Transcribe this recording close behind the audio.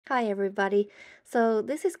Hi everybody! So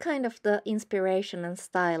this is kind of the inspiration and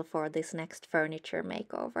style for this next furniture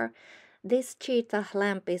makeover. This cheetah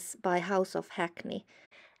lamp is by House of Hackney.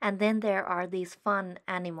 And then there are these fun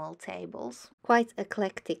animal tables. Quite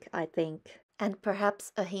eclectic, I think. And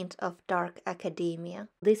perhaps a hint of dark academia.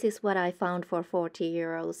 This is what I found for 40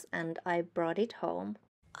 euros and I brought it home.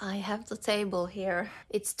 I have the table here.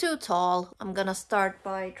 It's too tall. I'm gonna start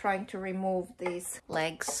by trying to remove these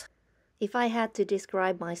legs. If I had to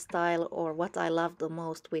describe my style or what I love the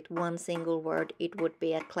most with one single word, it would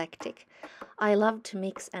be eclectic. I love to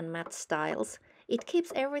mix and match styles. It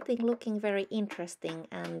keeps everything looking very interesting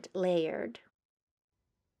and layered.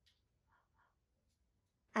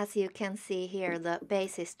 As you can see here, the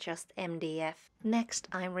base is just MDF. Next,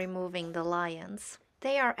 I'm removing the lions.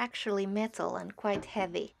 They are actually metal and quite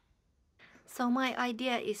heavy. So my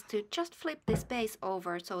idea is to just flip this base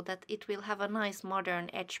over so that it will have a nice modern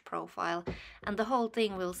edge profile and the whole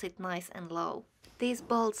thing will sit nice and low. These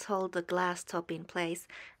bolts hold the glass top in place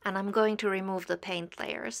and I'm going to remove the paint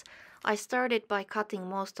layers. I started by cutting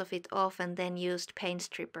most of it off and then used paint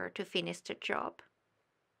stripper to finish the job.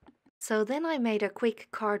 So then I made a quick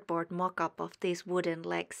cardboard mock-up of these wooden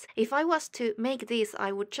legs. If I was to make these,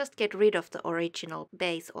 I would just get rid of the original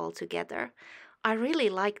base altogether. I really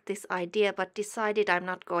liked this idea but decided I'm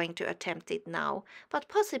not going to attempt it now, but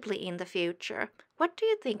possibly in the future. What do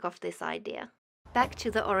you think of this idea? Back to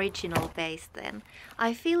the original base then.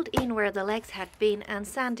 I filled in where the legs had been and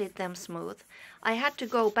sanded them smooth. I had to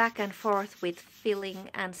go back and forth with filling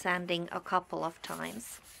and sanding a couple of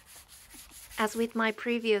times. As with my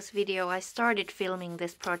previous video, I started filming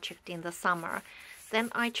this project in the summer. Then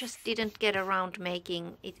I just didn't get around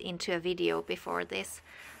making it into a video before this.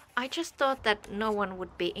 I just thought that no one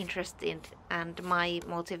would be interested and my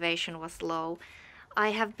motivation was low. I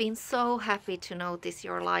have been so happy to notice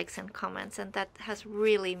your likes and comments and that has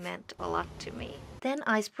really meant a lot to me. Then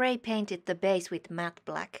I spray painted the base with matte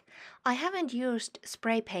black. I haven't used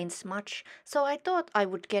spray paints much, so I thought I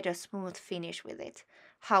would get a smooth finish with it.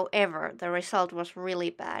 However, the result was really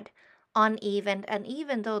bad. Uneven, and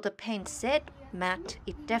even though the paint said matte,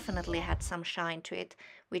 it definitely had some shine to it,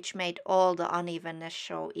 which made all the unevenness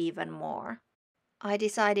show even more. I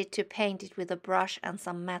decided to paint it with a brush and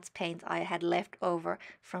some matte paint I had left over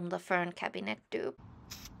from the fern cabinet dupe.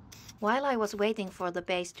 While I was waiting for the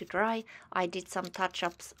base to dry, I did some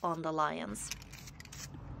touch-ups on the lions.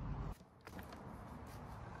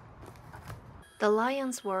 The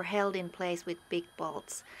lions were held in place with big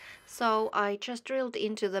bolts, so I just drilled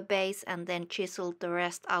into the base and then chiseled the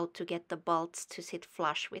rest out to get the bolts to sit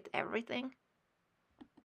flush with everything.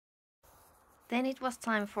 Then it was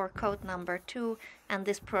time for coat number 2 and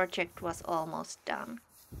this project was almost done.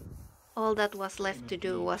 All that was left to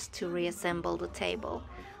do was to reassemble the table.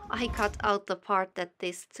 I cut out the part that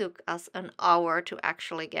this took us an hour to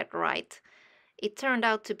actually get right. It turned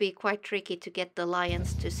out to be quite tricky to get the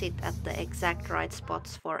lions to sit at the exact right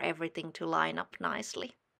spots for everything to line up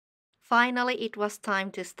nicely. Finally, it was time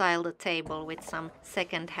to style the table with some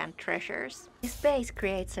second-hand treasures. This base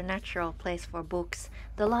creates a natural place for books,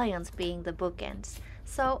 the lions being the bookends,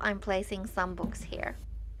 so I'm placing some books here.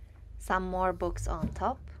 Some more books on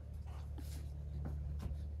top.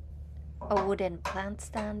 A wooden plant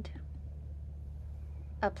stand.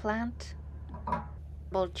 A plant.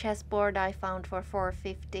 Old chessboard I found for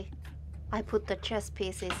 4.50. I put the chess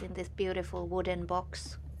pieces in this beautiful wooden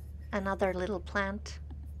box. Another little plant.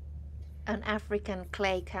 An African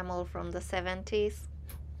clay camel from the 70s.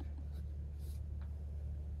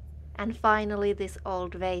 And finally this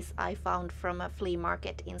old vase I found from a flea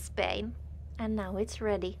market in Spain. And now it's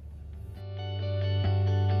ready.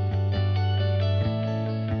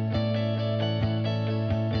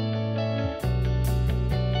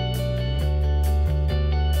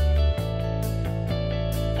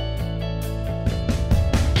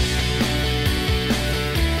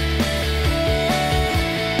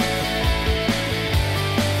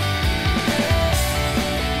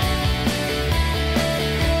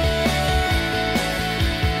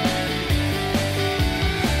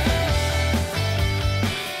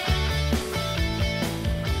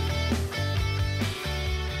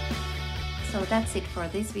 So that's it for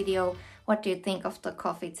this video. What do you think of the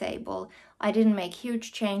coffee table? I didn't make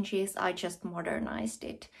huge changes, I just modernized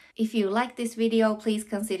it. If you like this video, please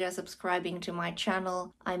consider subscribing to my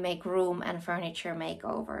channel. I make room and furniture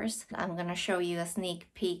makeovers. I'm gonna show you a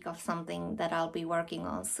sneak peek of something that I'll be working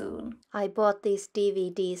on soon. I bought these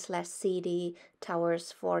DVD/CD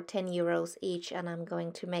towers for 10 euros each and I'm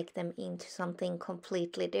going to make them into something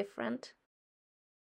completely different.